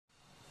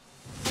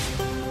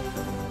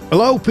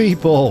Hello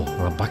people,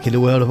 I'm back in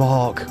the world of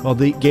ARK on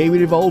the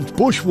Gaming Evolved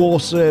Bush War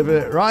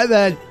server. Right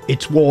then,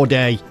 it's war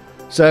day.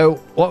 So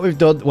what we've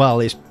done, well,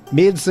 it's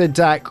me and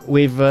Syntac,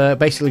 we've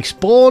basically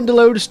spawned a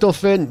load of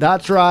stuff in.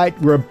 That's right,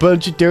 we're a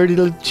bunch of dirty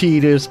little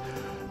cheaters.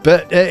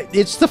 But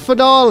it's the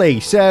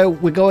finale, so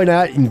we're going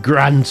out in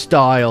grand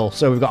style.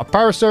 So we've got a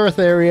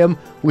Paraceratherium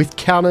with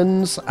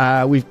cannons,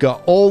 we've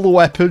got all the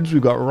weapons,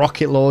 we've got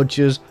rocket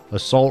launchers,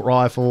 assault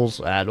rifles,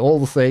 and all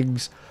the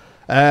things.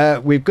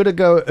 We're going to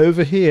go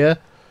over here.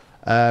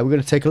 We're going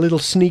to take a little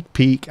sneak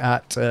peek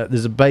at,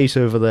 there's a base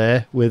over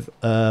there with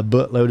a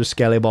buttload of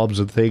skelly mobs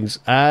and things.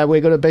 We're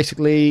going to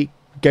basically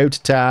go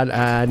to town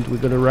and we're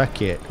going to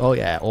wreck it. Oh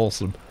yeah,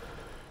 awesome.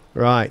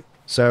 Right,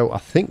 so I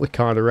think we're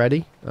kind of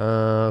ready.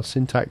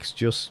 Syntax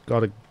just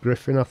got a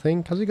griffin, I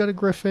think. Has he got a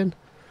griffin?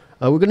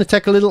 We're going to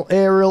take a little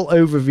aerial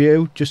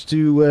overview just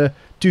to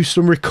do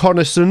some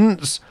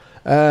reconnaissance.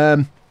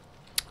 And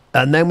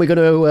then we're going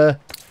to...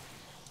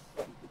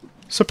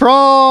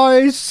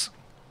 surprise!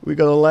 We're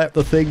going to let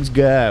the things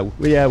go.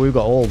 Yeah, we've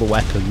got all the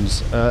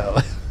weapons.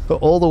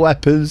 All the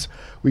weapons.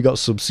 We got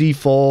some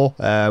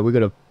C4. We're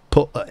going to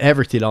put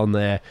everything on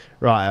there.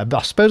 Right,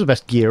 I suppose I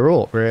best gear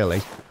up,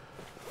 really.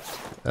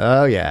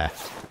 Oh, yeah.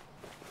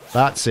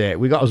 That's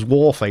it. We got his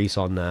war face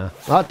on there.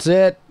 That's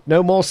it.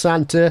 No more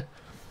Santa.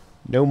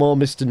 No more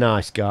Mr.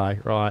 Nice Guy.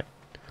 Right.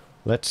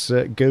 Let's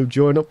go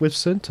join up with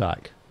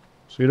Syntac.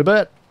 See you in a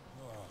bit.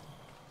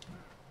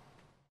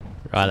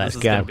 Right, let's go. This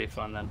is going to be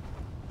fun, then.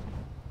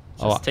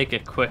 Just take a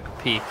quick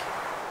peek.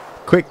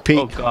 Quick peek.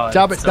 Oh god,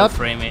 damn it, it's so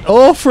framey.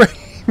 Oh,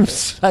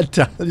 frames!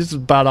 This is a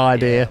bad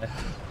idea. Yeah.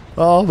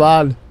 Oh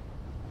man.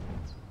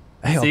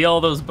 See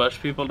all those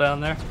bush people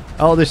down there?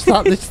 Oh, there's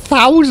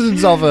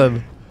thousands of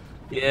them.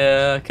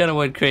 Yeah, kind of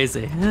went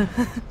crazy. Can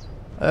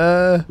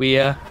I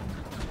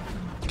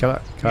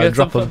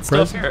drop a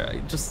stuff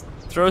here? Just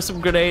throw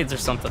some grenades or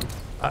something.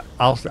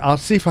 I'll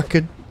see if I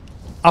can.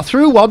 I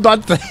threw one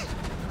bad thing.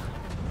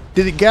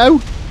 Did it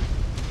go?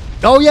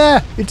 Oh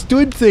yeah, it's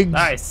doing things.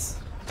 Nice.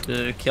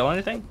 Did it kill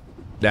anything?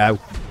 No,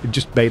 it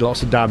just made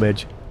lots of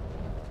damage.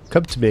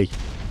 Come to me.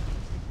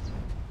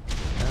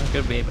 Not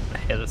gonna be able to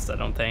hit us, I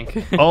don't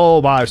think.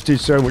 Oh my, it's doing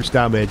so much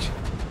damage.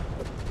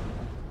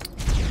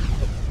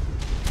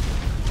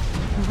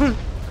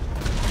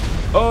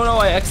 Oh no,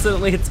 I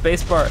accidentally hit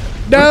spacebar.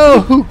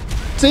 No!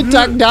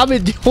 Syntac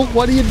damage!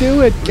 What are you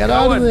doing? Get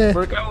out of there!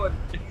 We're going.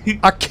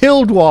 I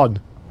killed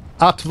one.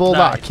 Out of all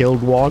that, I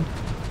killed one.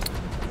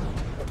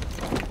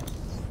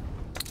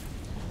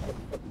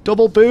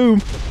 Double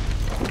boom!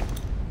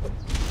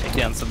 Take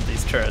down some of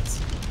these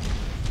turrets.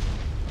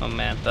 Oh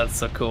man, that's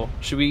so cool.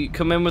 Should we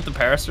come in with the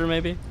Paraster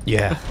maybe?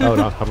 Yeah. Oh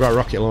no, I've got a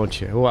rocket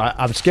launcher. Oh,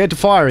 I'm scared to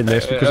fire in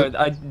this because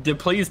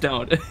please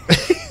don't.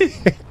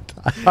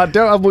 I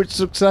don't have much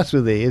success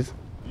with these.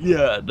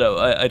 Yeah, no,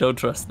 I don't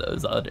trust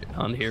those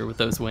on here with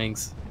those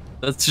wings.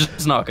 That's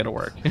just not gonna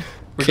work.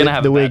 We're gonna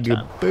have the a wing bad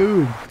time. and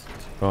boom.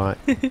 Right.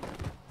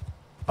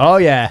 Oh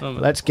yeah,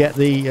 let's get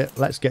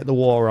the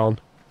war on.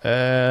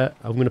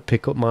 I'm gonna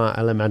pick up my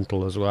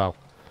elemental as well.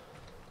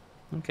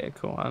 Okay,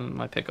 cool. I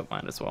might pick up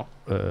mine as well.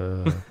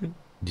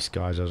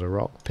 Disguise as a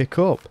rock. Pick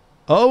up.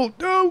 Oh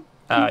no!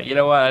 You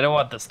know what? I don't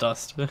want this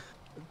dust.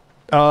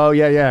 Oh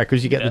yeah,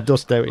 because you get the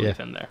dust out here.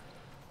 In there.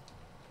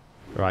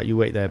 Right, you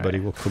wait there,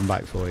 buddy. We'll come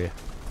back for you.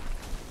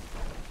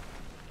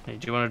 Hey,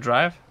 do you want to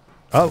drive?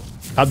 Oh,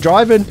 I'm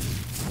driving.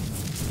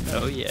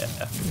 Oh yeah.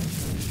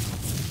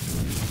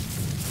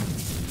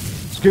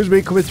 Excuse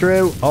me, coming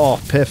through. Oh,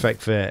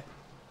 perfect fit.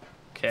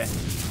 Okay.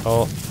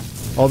 Oh,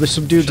 there's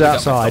some dudes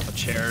outside. A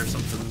chair or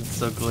something. It's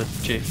so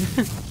glitchy.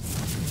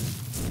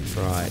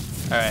 Right.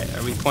 All right.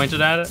 Are we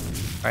pointed at it?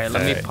 All right.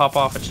 Let me pop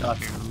off a shot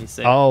here. Let me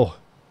see. Oh.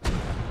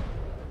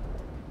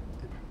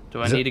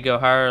 Do I need to go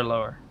higher or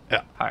lower?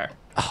 Yeah. Higher.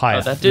 Higher.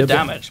 Oh, that did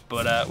damage,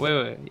 but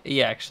wait.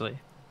 Yeah, actually,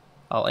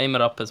 I'll aim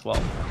it up as well.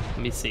 Let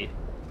me see.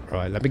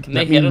 Right. Let me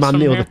man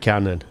the other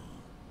cannon.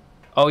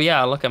 Oh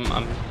yeah. Look,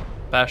 I'm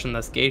bashing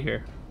this gate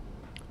here.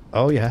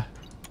 Oh yeah.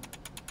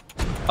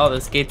 Oh,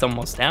 this gate's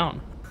almost down.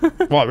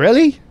 What,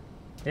 really?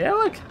 Yeah,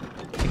 look.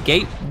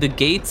 The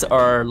gates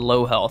are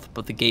low health,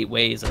 but the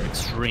gateways are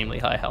extremely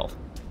high health.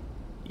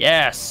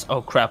 Yes.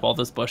 Oh crap! All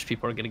those bush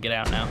people are gonna get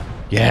out now.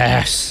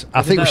 Yes.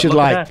 I think we should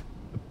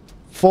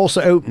force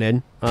it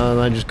opening and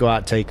then just go out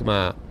and take them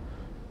out.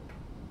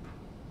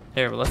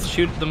 Here, well, let's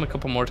shoot them a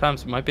couple more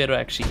times. We might be able to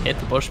actually hit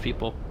the bush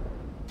people.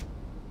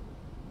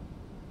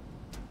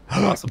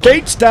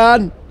 Gate's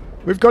down.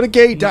 We've got a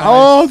gate down.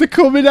 Oh, they're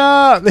coming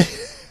out.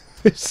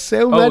 There's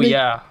so many. Oh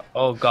yeah.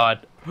 Oh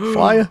god.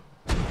 Fire.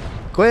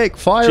 Quick,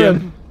 fire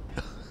him.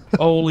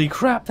 Holy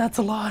crap, that's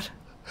a lot.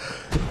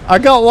 I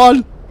got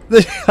one.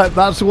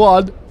 That's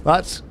one.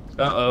 That's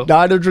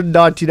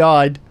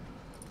 999.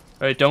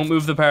 Alright, don't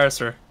move the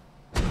Parasaur.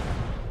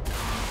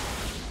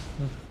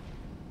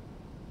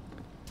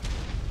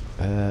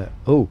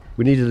 Oh,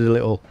 we needed a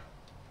little...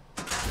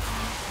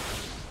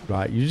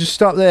 Right, you just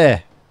stop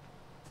there.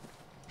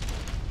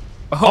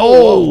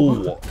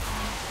 Oh!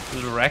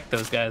 Just wreck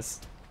those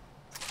guys.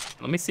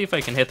 Let me see if I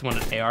can hit them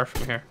with an AR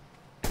from here.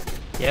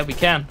 Yeah, we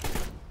can.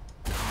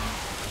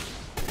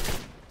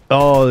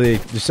 Oh, they're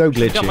so I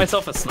glitchy. got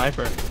myself a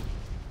sniper.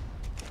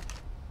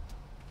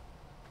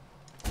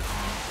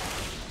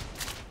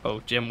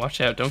 Oh, Jim,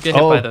 watch out. Don't get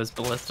hit by those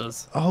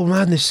ballistas. Oh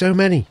man, there's so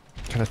many.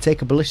 Can I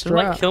take a ballista They're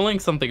like out? killing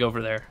something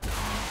over there.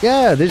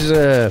 Yeah, there's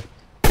a...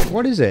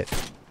 What is it?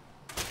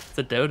 It's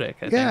a Dodic, I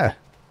think. Yeah.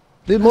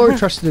 They're more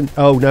interested in...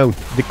 Oh no,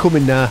 they're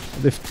coming now.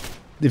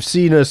 They've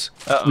seen us.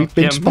 We've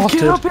been Jim, spotted.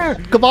 get up here!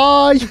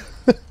 Goodbye!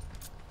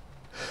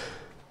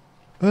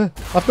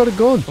 I've got a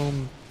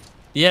gun.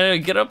 Yeah,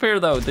 get up here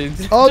though.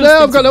 Oh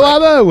no, I've got no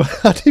ammo!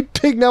 I didn't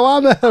pick no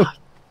ammo!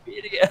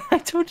 Idiot. I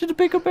told you to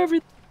pick up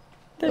everything.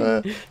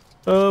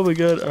 Oh my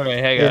god. Alright,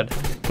 hang on.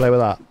 Play with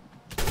that.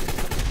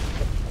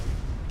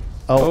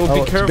 Oh, be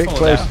it's a careful bit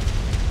close. now.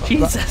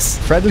 Jesus.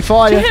 Friendly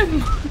fire.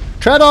 Jim!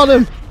 Tread on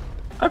him!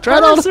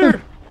 Tread on sir.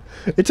 him!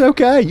 It's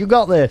okay, you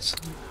got this.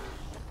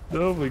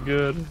 Oh my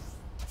god.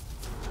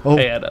 Oh.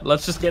 Hey, Anna,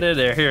 let's just get in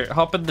there. Here,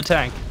 hop in the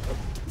tank.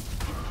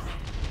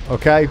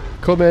 Okay,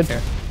 come in.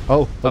 Here.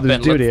 Oh, Hop there's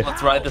in. a dude here.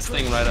 Let's ride this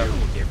thing right up.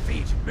 Do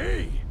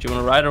you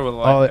want to ride or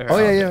will I? Oh,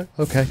 yeah,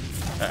 okay.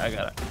 Right, I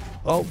got it.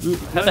 Oh,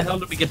 How the hell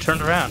did we get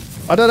turned around?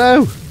 I don't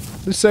know.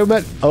 There's so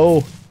many.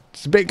 Oh,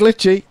 it's a bit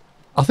glitchy.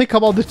 I think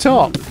I'm on the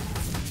top.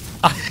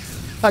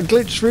 I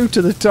glitched through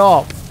to the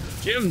top.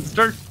 Jim,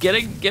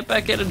 get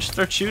back in and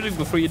start shooting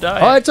before you die.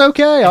 Oh, it's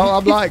okay.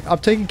 I'm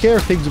taking care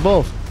of things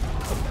above.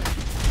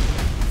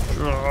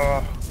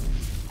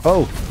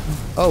 Oh,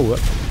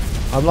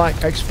 I'm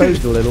like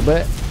exposed a little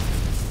bit.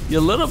 You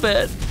a little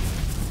bit.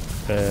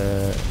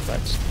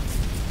 Let's.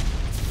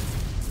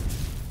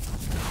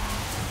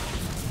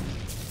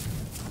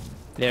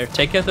 There,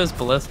 take out those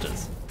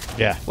ballistas.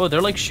 Yeah. Whoa,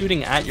 they're like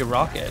shooting at your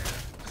rocket.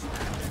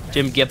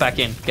 Jim, get back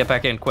in. Get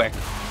back in, quick.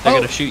 They're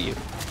gonna shoot you.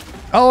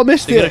 Oh, I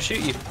missed They're gonna it. shoot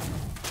you.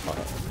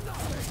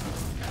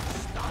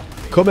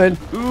 Come in.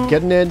 Ooh.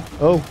 Getting in.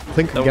 Oh, I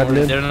think I'm Don't getting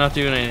worry, in. they're not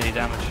doing any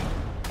damage.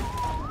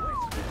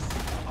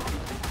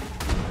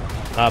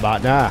 How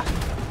about now?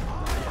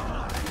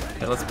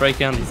 Okay, let's break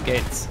down these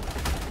gates.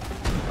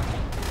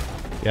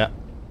 Yeah.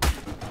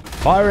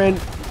 Fire in.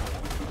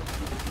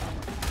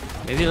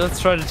 Maybe let's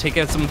try to take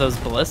out some of those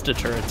ballista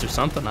turrets or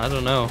something. I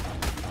don't know.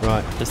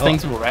 Right. Those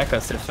things will wreck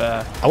us if.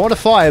 I want to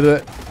fire,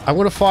 but I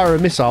want to fire a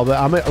missile, but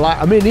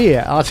I'm in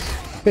here.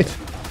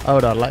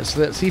 Hold on. Let's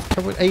see if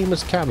I can aim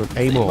as cannon.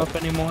 Aim up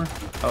anymore?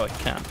 Oh, it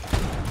can't.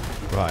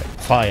 Right.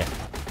 Fire.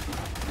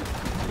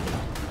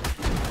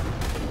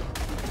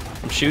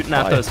 I'm shooting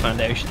at those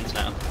foundations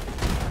now.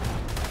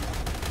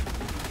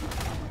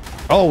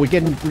 Oh, we're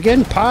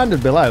getting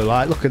pounded below.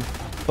 Like, look at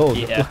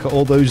look at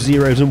all those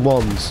zeros and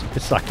ones.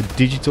 It's like a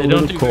digital They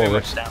don't little do very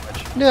chorus. much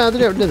damage. No, they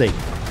don't, do they?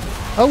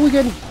 Oh,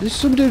 there's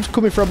some dudes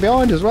coming from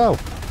behind as well.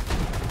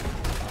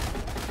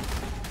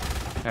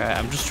 Alright,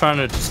 I'm just trying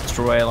to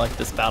destroy like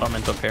this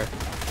battlement up here.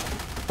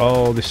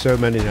 Oh, there's so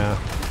many now.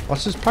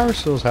 What's his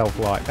Parasol's health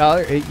like? Oh,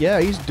 yeah,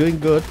 he's doing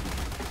good.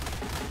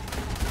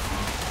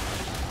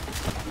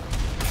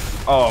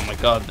 Oh my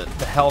god,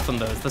 the health in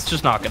those. That's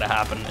just not gonna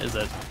happen, is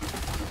it?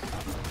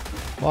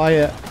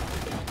 Fire.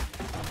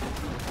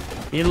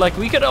 I mean, like,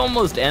 we could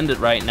almost end it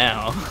right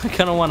now. I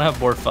kind of want to have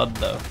more fun,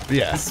 though.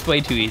 Yeah. This is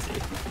way too easy.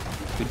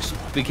 We just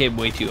became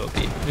way too OP.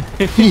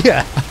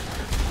 Yeah.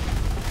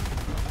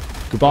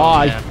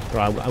 Goodbye. Oh,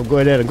 right, I'm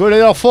going in. I'm going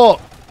in on foot.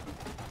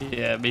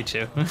 Yeah, me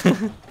too.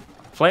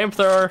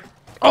 Flamethrower.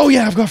 Oh,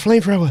 yeah, I've got a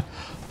flamethrower.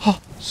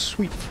 Oh,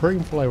 sweet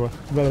flamethrower.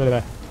 Blah, blah,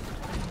 blah.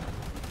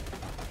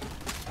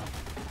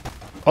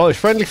 Oh, it's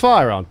friendly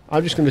fire on.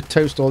 I'm just going to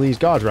toast all these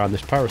guards around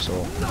this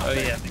parasol. Oh,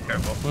 yeah, be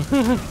careful.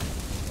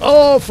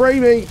 Oh,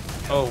 framey.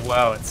 Oh,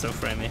 wow, it's so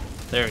framey.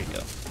 There we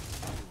go.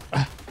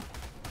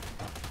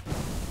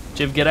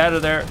 Jim, get out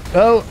of there.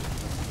 Oh,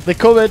 they're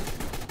coming.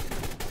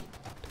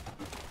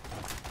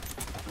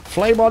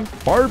 Flame on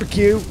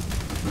barbecue.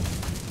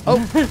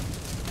 Oh.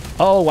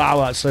 Oh, wow,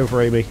 that's so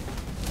framey.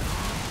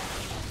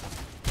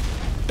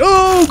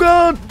 Oh,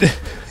 God.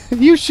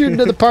 You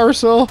shooting at the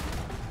parasol.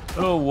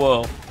 Oh,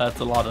 whoa. That's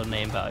a lot of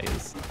name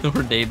values.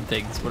 Or name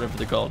things, whatever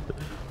they're called.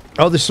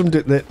 Oh, there's some...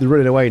 They're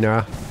running away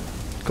now.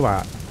 Come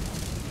on.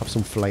 Have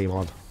some flame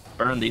on.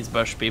 Burn these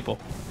bush people.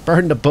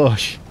 Burn the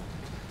bush.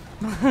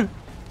 A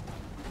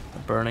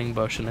burning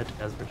bush in a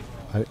desert.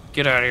 Right.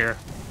 Get out of here.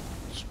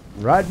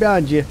 Right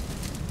behind you.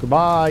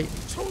 Goodbye.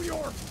 To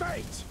your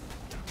fate.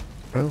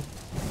 Oh.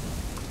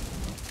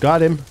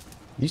 Got him.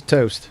 He's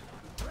toast.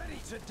 Ready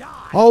to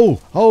die.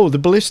 Oh, the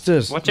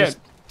ballistas. Watch out.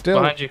 Still.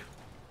 Behind you.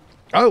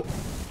 Oh.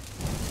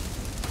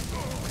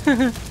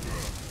 Oh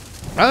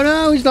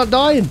no, he's not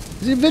dying.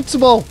 He's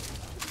invincible.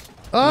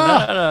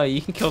 Ah. No,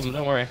 you can kill them,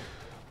 don't worry.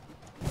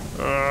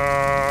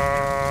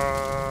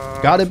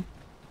 Got him.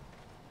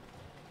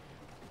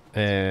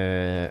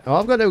 Oh,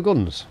 I've got no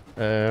guns.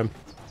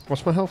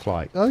 What's my health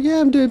like? Oh yeah,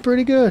 I'm doing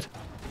pretty good.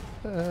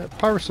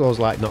 Parasol's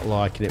like not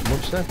liking it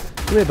much though.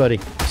 Come here, buddy.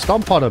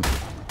 Stomp on him.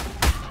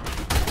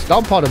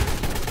 Stomp on him.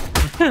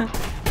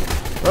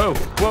 Whoa,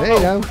 whoa, There you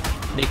go.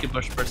 Naked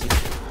bush person.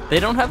 They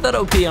don't have that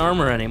OP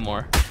armor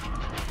anymore.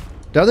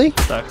 Do they?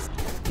 Sucks.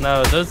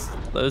 No, those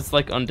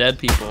like undead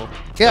people.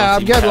 Yeah, don't I'm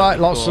seem to getting have like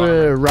the lots cool of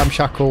armor.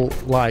 ramshackle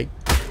like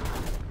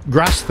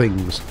grass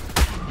things.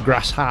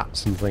 Grass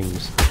hats and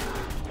things.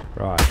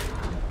 Right.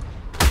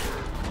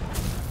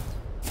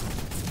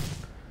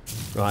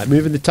 Right,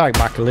 moving the tank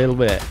back a little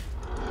bit.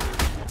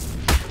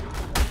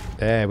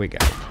 There we go.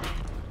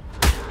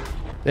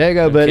 There you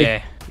go, buddy.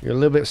 Okay. You're a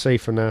little bit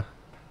safer now.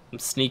 I'm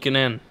sneaking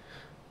in.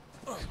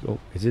 Oh,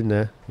 he's in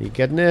there. Are you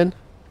getting in?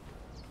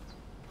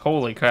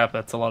 Holy crap,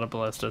 that's a lot of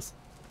ballistas.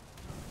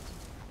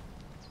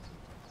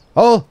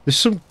 Oh, there's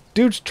some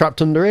dudes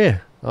trapped under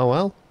here. Oh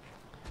well.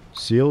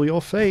 Seal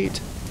your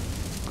fate.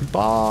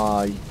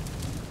 Goodbye.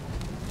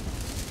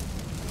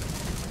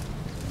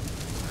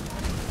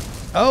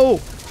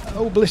 Oh!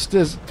 Oh,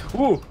 blisters.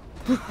 Ooh.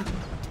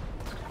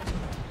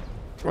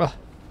 Well.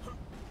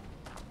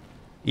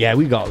 Yeah,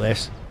 we got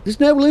this. There's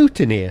no loot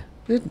in here.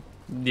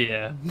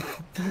 Yeah.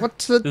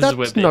 What's the, This is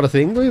that's whippy. not a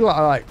thing.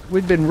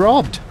 We've been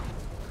robbed.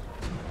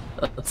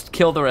 Let's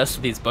kill the rest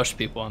of these bush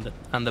people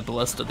on the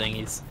ballista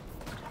thingies.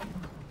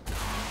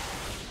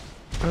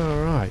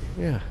 Alright,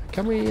 yeah.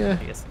 Can we, I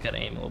guess I gotta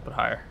aim a little bit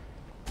higher.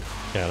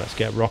 Yeah, let's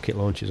get rocket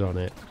launchers on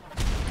it.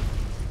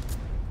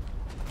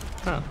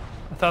 Huh.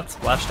 I thought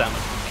splash damage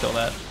would kill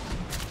that.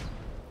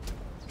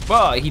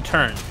 Well, he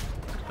turned.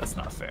 That's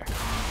not fair.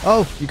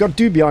 Oh, you got a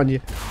dude behind you.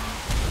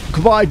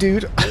 Goodbye,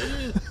 dude.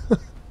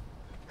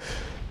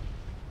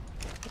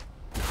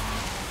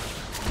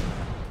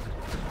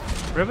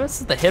 What's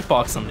the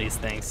hitbox on these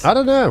things? I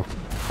don't know.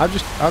 I've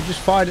just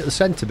fired at the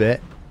centre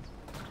bit.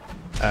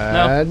 And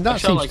I that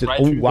shot, seems like, to... right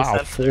oh, through the wow,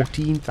 centre there.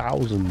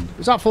 14,000.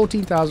 Is that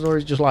 14,000 or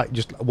is it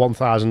just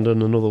 1,000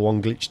 and another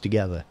one glitched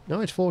together? No,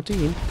 it's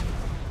 14.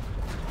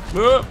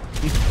 Whoa.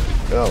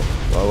 Oh,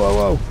 whoa, whoa,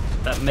 whoa.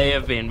 That may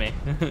have been me.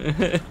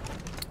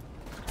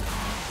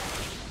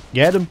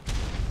 Get him.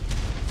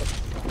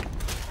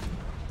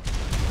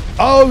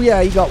 Oh,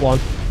 yeah, he got one.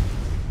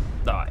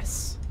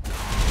 Nice.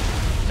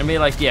 I mean,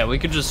 like, yeah, we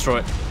could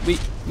destroy.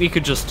 We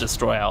could just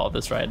destroy all of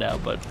this right now,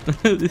 but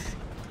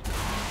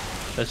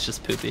that's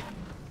just poopy.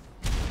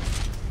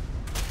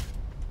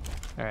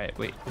 All right,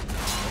 wait. Okay, I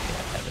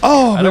have it.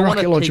 Oh, I my don't rocket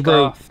wanna launcher take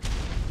broke. off.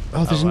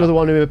 Oh, there's Oh, wow. another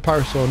one in a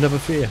parasol. Never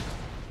fear.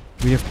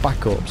 We have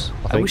backups.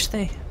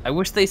 I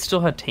wish they still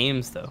had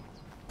tames though.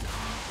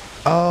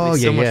 Oh, It'd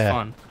be yeah, so much yeah.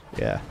 fun.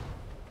 Yeah.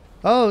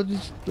 Oh,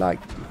 just like,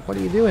 what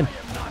are you doing?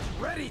 Not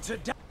ready to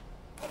die.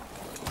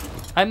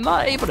 I'm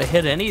not able to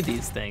hit any of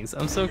these things.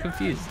 I'm so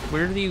confused.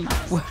 Where do you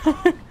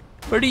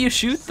where do you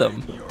shoot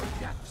them?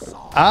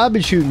 I've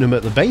been shooting them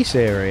at the base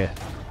area.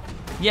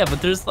 Yeah,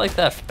 but there's like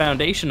that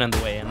foundation in the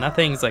way, and that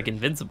thing's like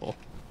invincible.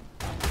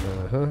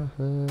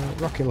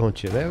 Rocket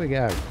launcher. There we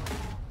go.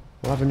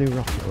 We'll have a new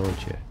rocket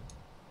launcher.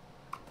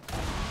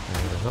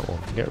 That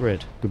one. Get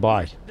rid.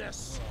 Goodbye.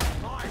 This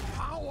my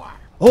power.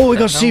 Oh, we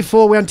got No.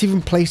 C4. We haven't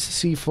even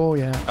placed the C4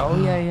 yet. Oh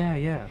yeah.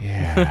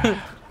 Yeah.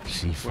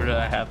 C4. Where did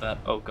I have that?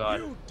 Oh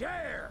god. You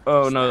dare.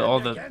 Oh no, stand all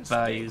the against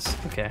values.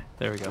 Okay,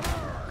 there we go.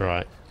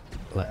 Right.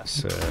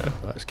 Let's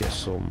get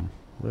some.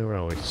 Where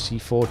are we?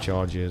 C4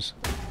 charges.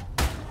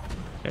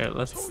 Here,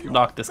 let's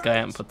knock this guy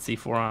out and put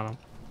C4 on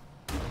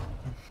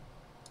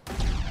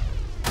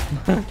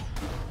him.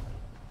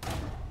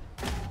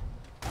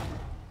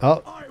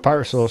 Oh,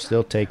 Parasol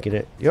still taking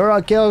it. You're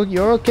okay.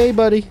 You're okay,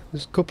 buddy.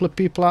 There's a couple of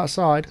people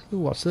outside. Ooh,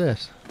 what's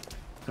this?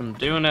 I'm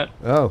doing it.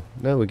 Oh,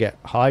 no, we get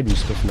hiding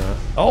stuff now.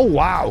 Oh,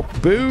 wow.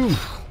 Boom.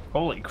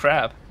 Holy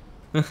crap.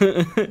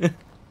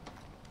 Is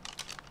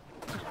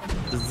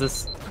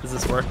this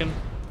working?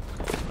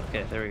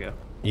 Okay, there we go.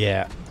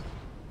 Yeah.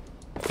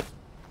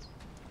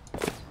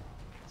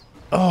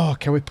 Oh,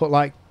 can we put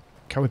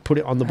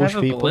it on the I bush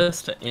have a people?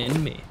 ballista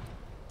in me.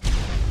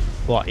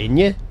 What, in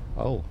you?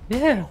 Oh.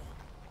 Yeah.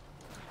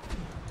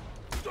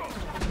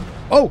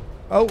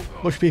 Oh,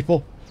 bush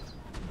people.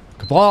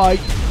 Goodbye.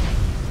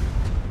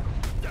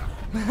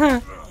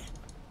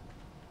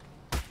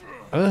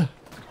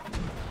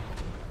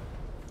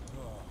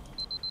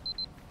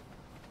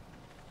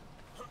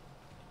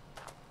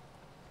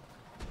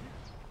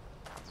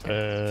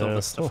 Fill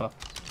this stuff up.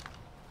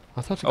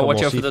 I thought I got Oh, watch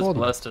more out for C4 those than that.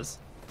 ballistas.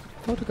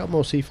 I thought I got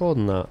more C4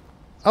 than that.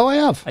 Oh, I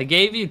have. I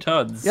gave you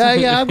tons.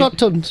 Yeah, I've got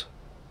tons.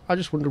 I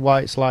just wondered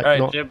why it's like Alright,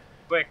 not... Jim,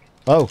 quick.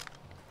 Oh,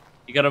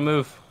 You gotta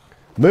move.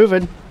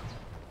 moving.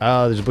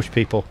 Oh, there's a bush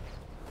people.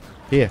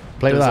 Here,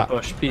 play There's with a that.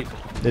 bush people.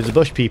 There's a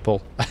bush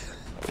people.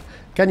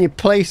 Can we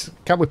place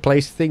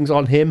things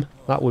on him?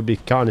 That would be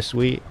kind of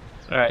sweet.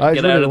 Alright, Oh,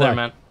 he's get out running of there, away.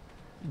 man.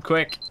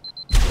 Quick.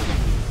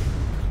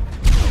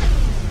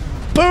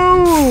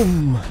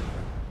 Boom!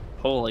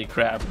 Holy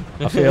crap.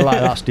 I feel like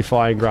that's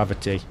defying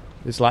gravity.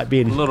 It's like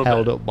being A little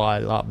held bit. up by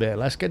that bit.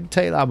 Let's take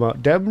that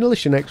out.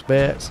 Demolition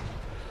experts.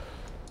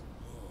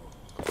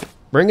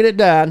 Bringing it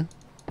down.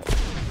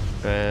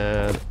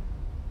 And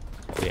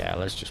yeah,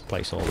 let's just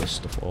place all this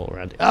stuff all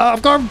around it. Oh,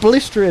 I've got a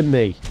blister in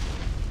me.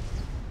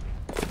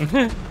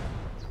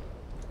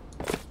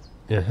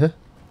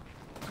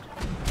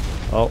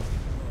 Oh,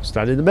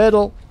 stand in the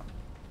middle.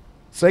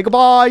 Say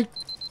goodbye.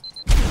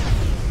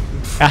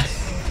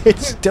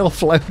 It's still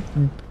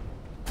floating.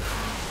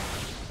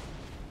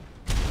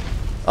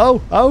 Oh,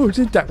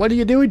 what are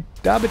you doing?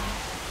 Damn it.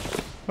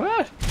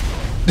 What?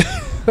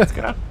 It's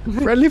gone.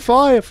 Friendly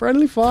fire,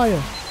 friendly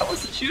fire. I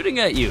wasn't shooting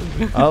at you.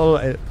 Oh,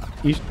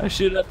 I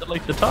shoot at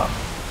like the top.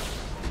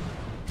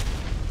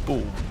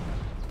 Boom.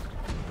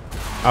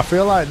 I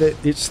feel like that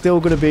it's still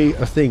going to be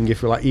a thing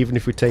if we like, even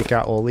if we take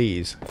out all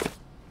these.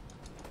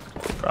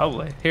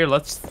 Probably. Here,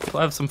 let's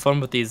have some fun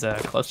with these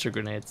cluster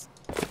grenades.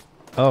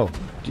 Oh,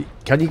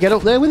 can you get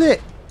up there with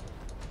it?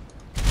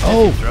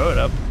 Oh, Throw it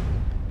up.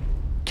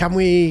 can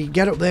we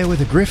get up there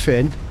with a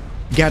griffin,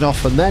 get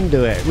off and then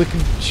do it? We can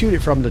shoot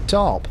it from the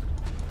top.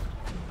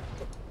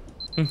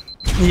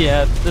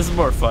 Yeah, this is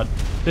more fun.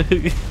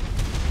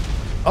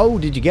 Oh,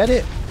 did you get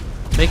it?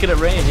 Making it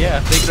rain,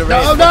 yeah. Making it rain.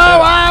 No, no,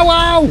 ow,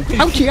 ow!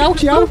 Ouchie,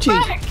 ouchie,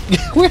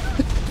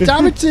 ouchie!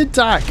 Damn it,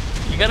 attack!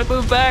 You gotta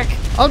move back.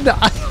 I'm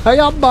not, I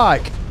am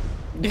back.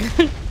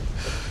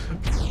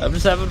 I'm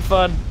just having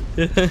fun.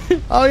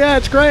 Oh yeah,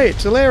 it's great.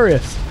 It's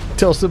hilarious.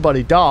 Until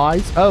somebody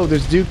dies. Oh,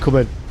 there's a dude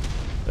coming.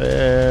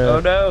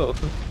 Oh no.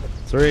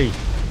 3.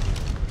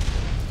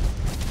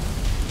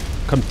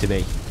 Come to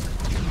me.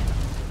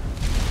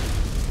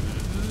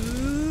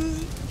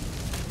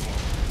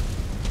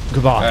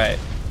 Goodbye. Alright.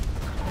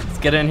 Let's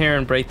get in here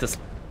and break this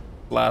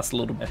last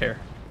little bit here.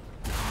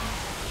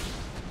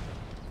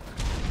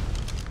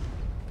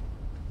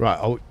 Right,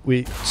 are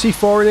we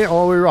C4 in it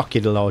or are we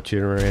rocket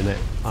launcher in it?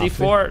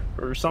 C4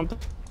 or something.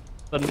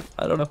 I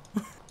don't know.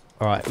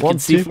 Alright, We one, can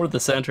two. C4 the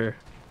center.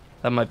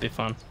 That might be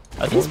fun.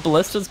 Are these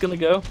ballistas gonna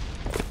go?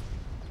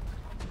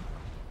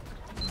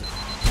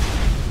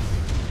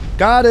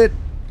 Got it.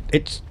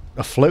 It's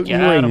a floating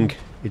Got 'em. ring.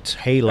 It's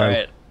Halo.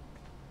 Alright.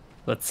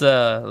 Let's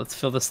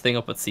fill this thing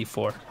up with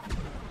C4.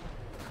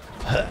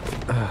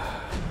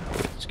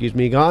 Excuse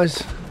me,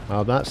 guys.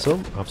 How about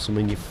some? Have some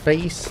in your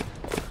face.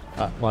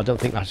 Well, I don't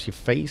think that's your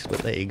face, but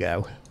there you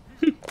go.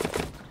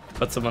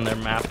 Put some on their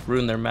map.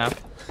 Ruin their map.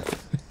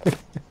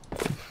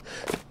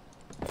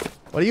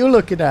 What are you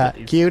looking at,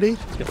 cutie?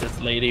 Get this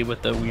lady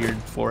with the weird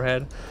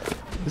forehead.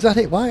 Is that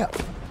it? Why?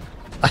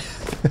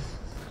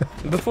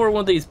 Before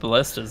one of these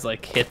ballistas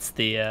like hits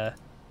the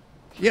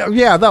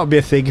Yeah, that would be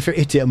a thing if it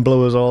hit it and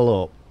blew us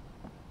all up.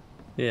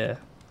 yeah. Are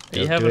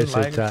Don't you do having it, lag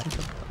or Tic-Tac.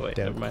 something? Oh, wait,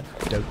 Don't, never mind.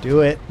 don't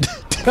do it.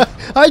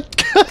 I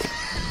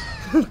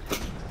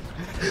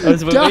I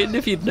was waiting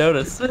if you'd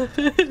notice. I've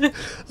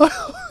got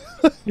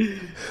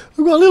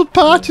little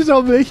patches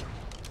on me.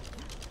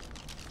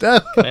 No.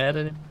 Mad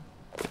at him.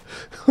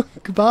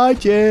 Goodbye,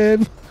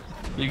 Jim.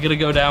 You're gonna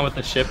go down with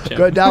the ship, Jim.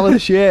 Go down with the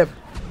ship.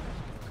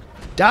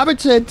 Damn it,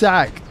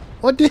 Syntac.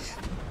 What did...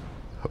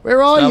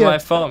 Where are It's not you? my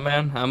fault,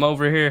 man. I'm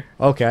over here.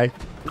 Okay.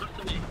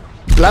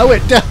 Blow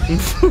it down.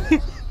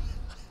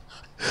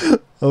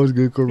 I was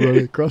going to come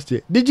running across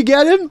it. Did you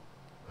get him?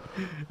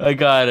 I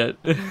got it.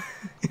 Simple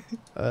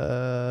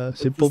Is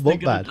this thing but gonna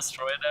bad.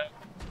 destroy that?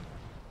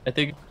 I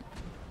think.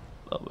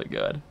 Oh my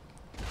god.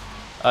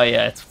 Oh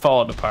yeah, it's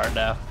falling apart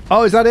now.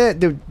 Oh, is that it?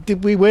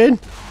 Did we win?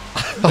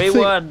 We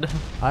won.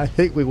 I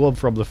think we won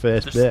from the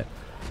first Just- bit.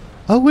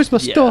 Oh, where's my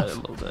Yeah, stuff? a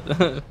little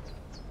bit.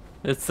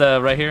 It's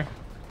right here.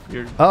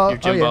 Your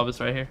Jimbob is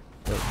right here.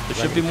 There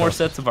should be more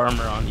sets of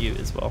armor on you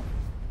as well.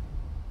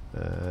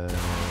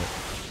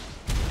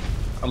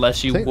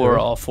 Unless you think wore there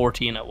is. all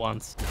 14 at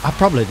once. I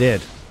probably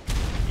did.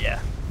 Yeah.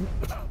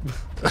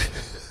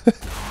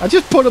 I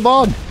just put them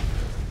on.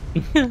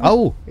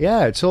 Oh,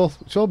 yeah, it's all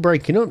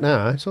breaking up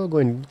now. It's all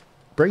going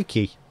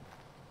breaky.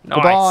 Nice.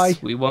 Goodbye.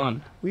 We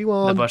won. We The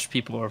won. bush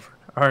people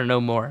are no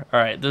more.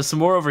 Alright, there's some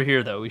more over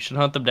here though. We should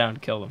hunt them down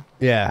and kill them.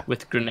 Yeah.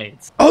 With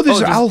grenades. Oh, there's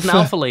an an alpha.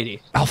 alpha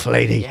lady. Alpha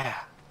lady. Yeah.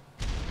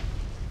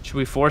 Should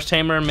we force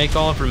tame her and make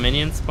all of her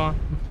minions spawn?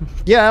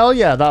 Yeah, oh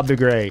yeah, that'd be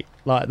great.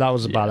 Like, that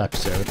was a bad Yeah.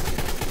 episode.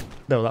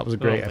 No, that was a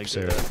great Oh my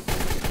episode.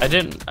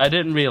 goodness. I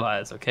didn't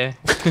realize, okay?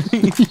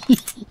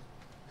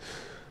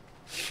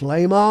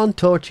 Flame on,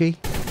 Torchy.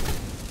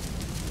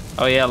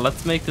 Oh yeah,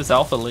 let's make this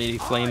alpha lady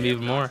flame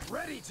even more.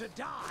 Ready to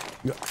die.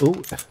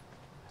 Oh,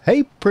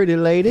 hey, pretty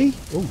lady.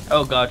 Oh,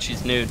 Oh god,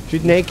 she's nude.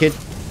 she's naked.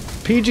 Watch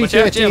out,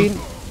 PG-13. Jim.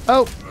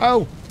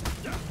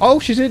 Oh,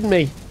 she's hidden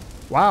me.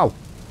 Wow.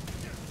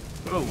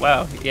 Oh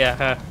wow,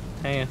 yeah,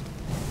 hang on.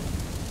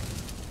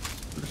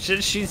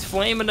 She's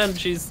flaming and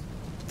she's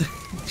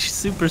she's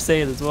Super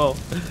Saiyan as well.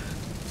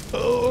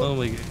 Oh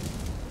my god.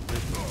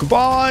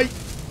 Goodbye.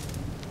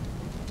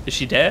 Is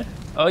she dead?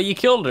 Oh, you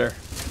killed her.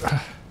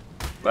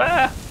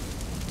 Ah!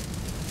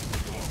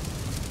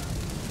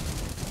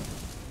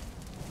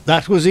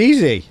 That was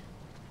easy.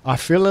 I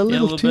feel a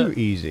little little too bit.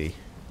 easy.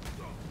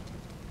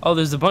 Oh,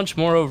 there's a bunch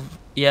more over.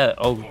 Yeah.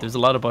 Oh, there's a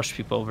lot of bush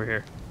people over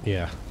here.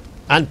 Yeah.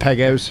 And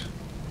Pegos.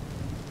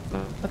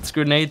 Let's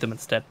grenade them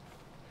instead.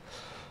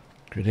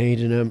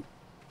 Grenading them.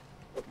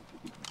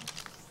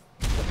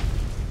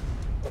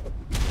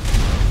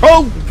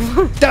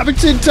 Oh! Damn it,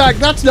 Syntac!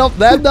 That's not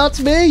them,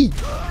 that's me!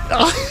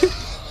 I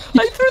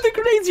threw the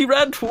grenades. You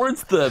ran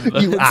towards them.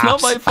 You It's not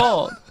ass. my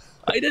fault.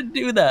 I didn't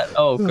do that.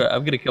 Oh, crap.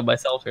 I'm gonna kill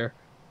myself here.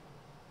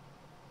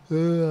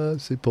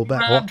 Simple Ran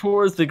bet.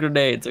 towards the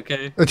grenades.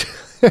 Okay.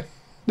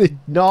 Did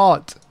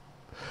not.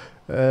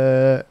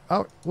 Oh,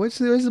 where's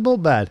the ball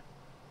bed?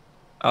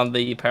 On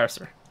the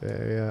parser.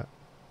 Yeah.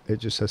 It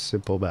just says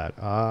simple bad.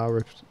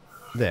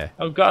 There.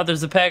 Oh god,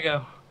 there's a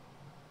Pego.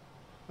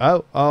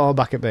 Oh, I'm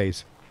back at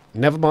base.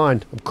 Never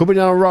mind. I'm coming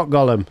down a rock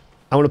golem.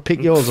 I want to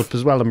pick yours up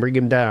as well and bring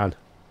him down.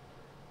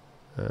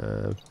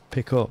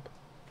 Pick up.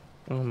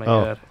 Oh my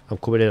god. I'm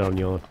coming in on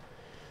yours.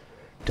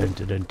 Dun,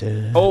 dun, dun,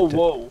 dun, Oh, dun.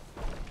 whoa.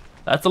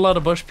 That's a lot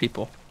of bush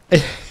people.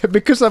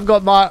 Because I've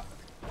got my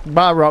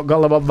rock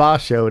golem on my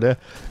shoulder,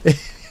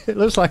 it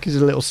looks like it's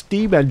a little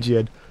steam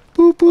engine.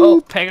 Boop, boop.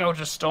 Oh, Pego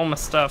just stole my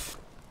stuff.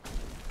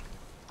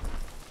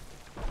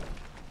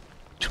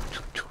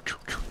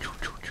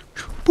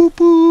 Boop,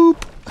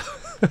 boop.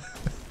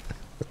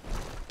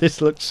 This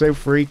looks so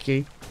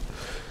freaky.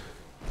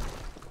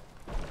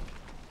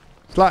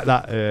 It's like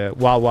that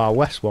Wild Wild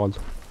West one.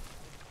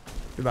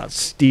 That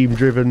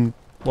steam-driven,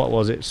 what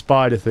was it,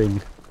 spider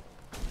thing.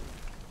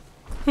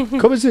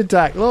 Come and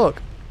attack,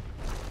 look.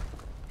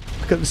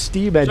 Look at the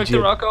steam engine. Took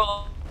the rock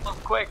all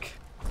quick.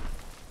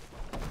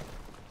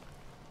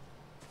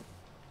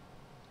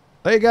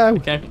 There you go.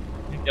 Okay,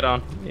 get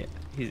on. Yeah,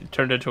 he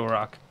turned into a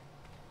rock.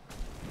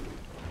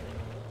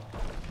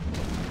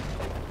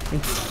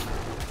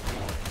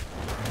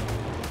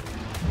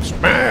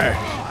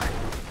 Smash!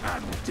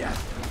 And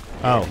death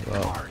Oh,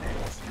 incarnate.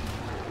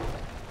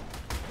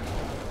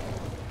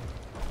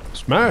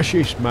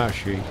 Smashy,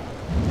 smashy.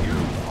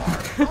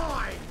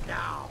 Mine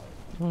now.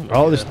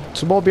 Oh, there's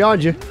some more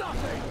behind you.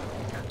 Nothing.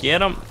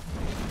 Get him.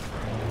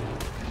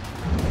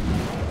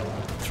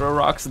 Throw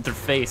rocks at their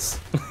face.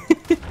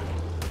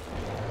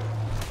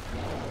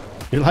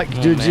 You're like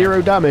Oh, doing man.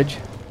 0 damage.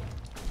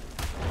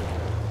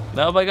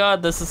 Oh my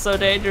god, this is so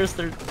dangerous.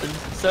 They're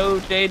so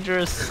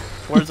dangerous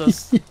towards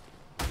us.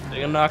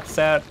 They're gonna knock us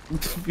out.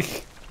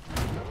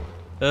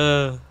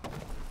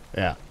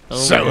 Yeah. Oh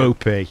so my God.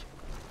 OP.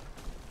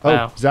 Oh,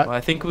 Wow. is that? Well,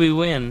 I think we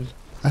win.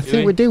 I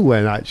think we do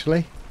win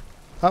actually.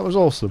 That was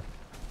awesome.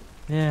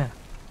 Yeah.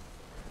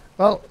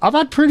 Well, I've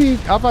had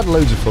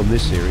loads of fun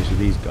this series with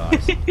these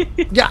guys.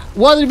 Yeah.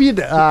 What have you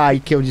done? Ah, you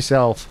killed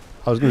yourself.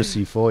 I was going to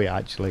C4 you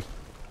actually.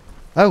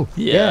 Oh,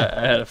 Yeah,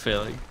 I had a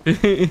feeling.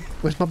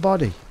 Where's my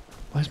body?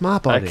 Where's my I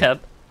body?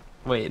 can't.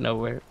 Wait, no.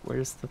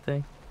 Where's the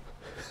thing?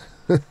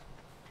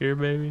 Here,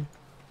 baby.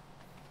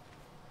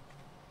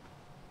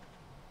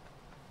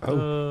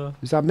 Oh,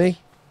 is that me?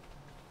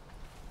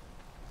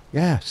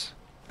 Yes.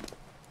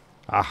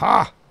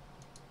 Aha!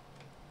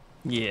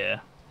 Yeah.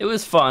 It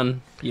was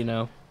fun, you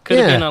know. Could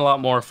have Yeah. been a lot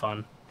more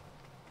fun.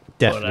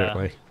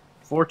 Definitely.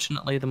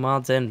 Fortunately, the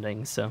mod's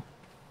ending, so.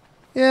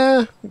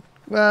 Yeah.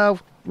 Well,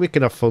 we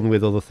can have fun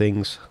with other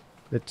things.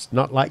 It's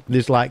not like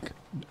there's like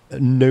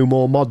no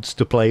more mods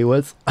to play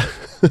with.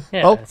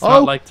 Yeah, it's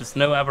not like there's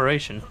no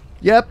aberration.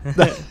 Yep.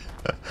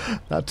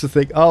 That's the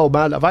thing. Oh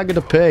man, have I got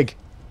a pig?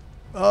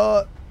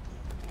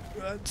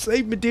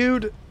 Save me,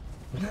 dude.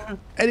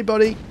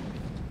 Anybody?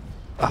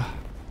 Ah.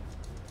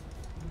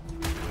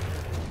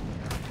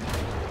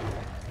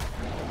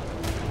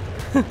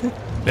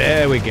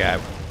 There we go.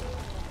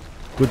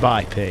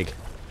 Goodbye, pig.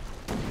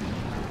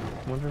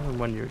 Wonder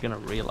when you're gonna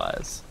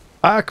realize.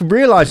 I can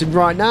realise him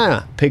right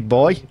now, pig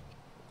boy.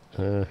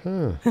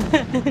 Uh-huh.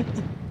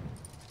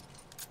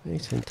 Hey,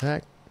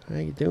 Syntac. How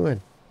you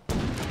doing?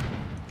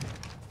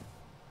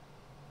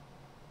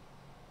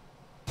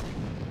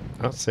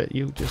 That's it.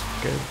 You just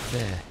go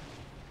there.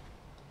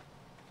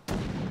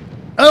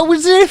 Oh,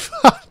 as if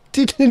I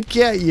didn't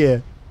get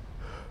you.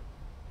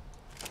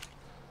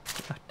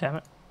 Oh, damn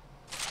it.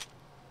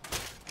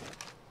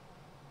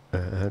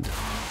 And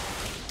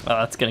Well,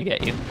 that's gonna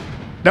get you.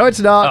 no, it's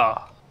not.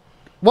 Oh,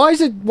 Why is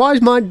it? Why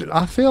is mine?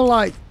 I feel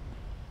like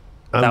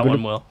that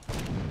one will.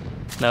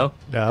 No?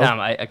 No. Damn,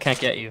 I can't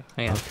get you.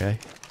 Hang on. Okay.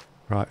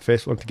 Right,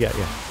 first one to get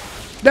you.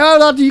 No,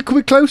 lad, you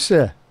coming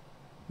closer.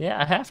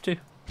 Yeah, I have to.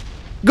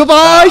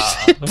 Goodbye.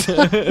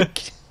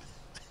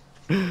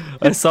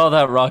 I saw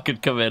that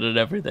rocket come in and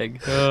everything.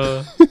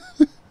 Do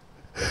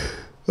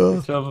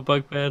you have a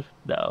bug bed?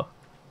 No.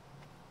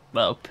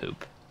 Well,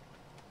 poop.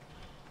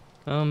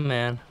 Oh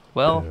man.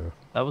 Well,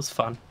 that was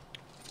fun.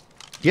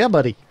 Yeah,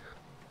 buddy.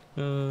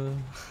 Uh,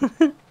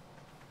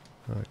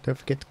 Right, don't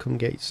forget to come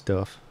get your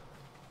stuff.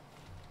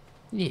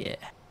 yeah.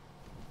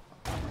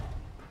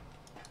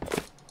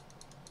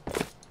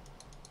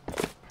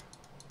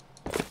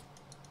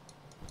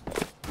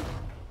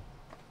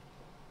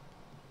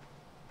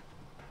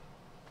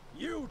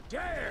 You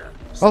dare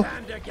Oh.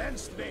 stand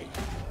against me.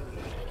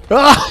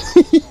 Ah!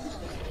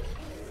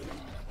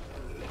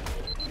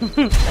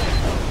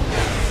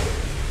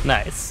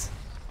 Nice.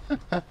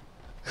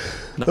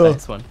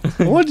 Nice one.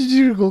 What did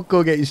you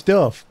go get your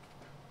stuff?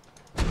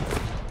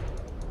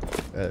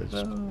 There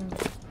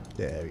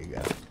we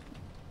go.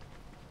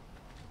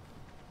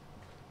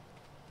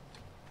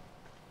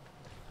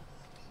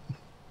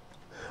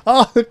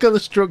 Oh, look at the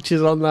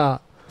structures on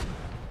that.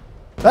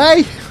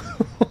 Hey!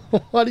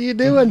 What are you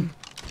doing?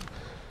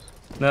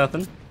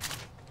 Nothing.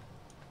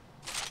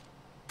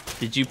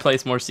 Did you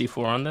place more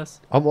C4 on this?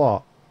 On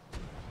what?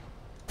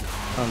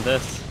 On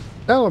this?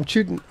 No, I'm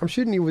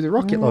shooting you with a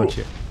rocket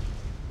launcher.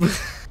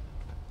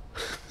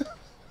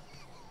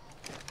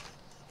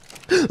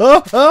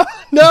 Oh,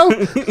 no!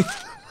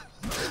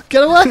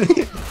 Get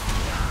away!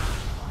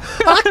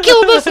 I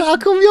killed myself. How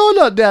come you're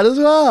not dead as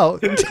well?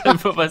 I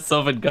put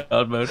myself in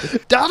God mode.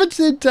 Damn it,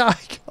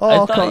 Syntac!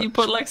 Oh, I thought you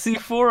put like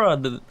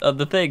C4 on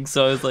the thing,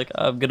 so I was like,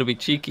 I'm gonna be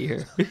cheeky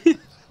here.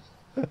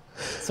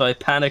 So I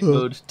panic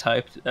mode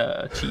typed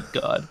cheat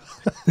God.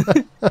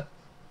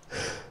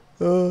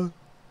 Oh,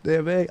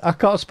 dear me. I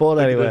can't spawn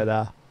anywhere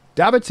now.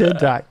 Damn it,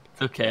 Syntac.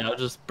 It's okay, I'll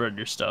just burn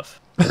your stuff.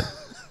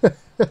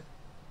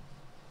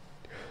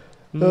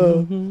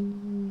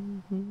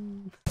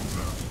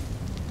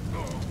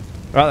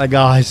 Right then,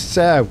 guys,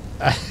 so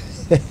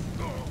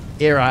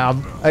here I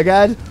am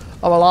again.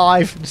 I'm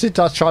alive.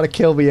 Syntac's trying to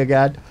kill me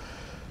again.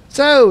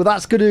 So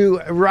that's going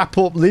to wrap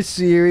up this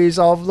series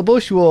of the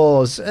Bush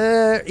Wars.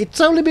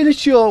 It's only been a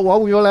short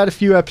one. We've only had a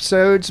few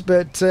episodes,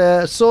 but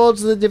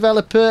Swords, the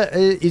developer,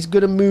 is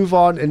going to move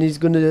on and he's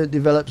going to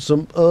develop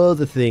some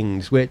other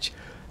things, which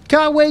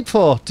can't wait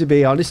for, to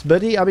be honest,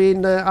 buddy. I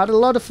mean, I had a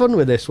lot of fun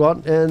with this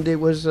one and it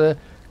was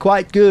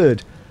quite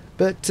good.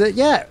 But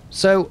yeah,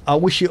 so I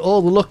wish you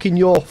all the luck in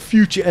your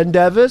future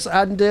endeavours,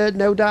 and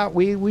no doubt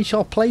we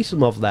shall play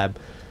some of them.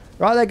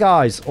 Right there,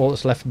 guys, all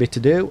that's left for me to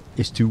do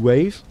is to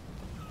wave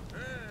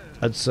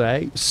and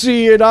say,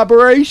 see you in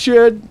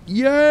Aberration!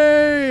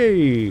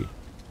 Yay!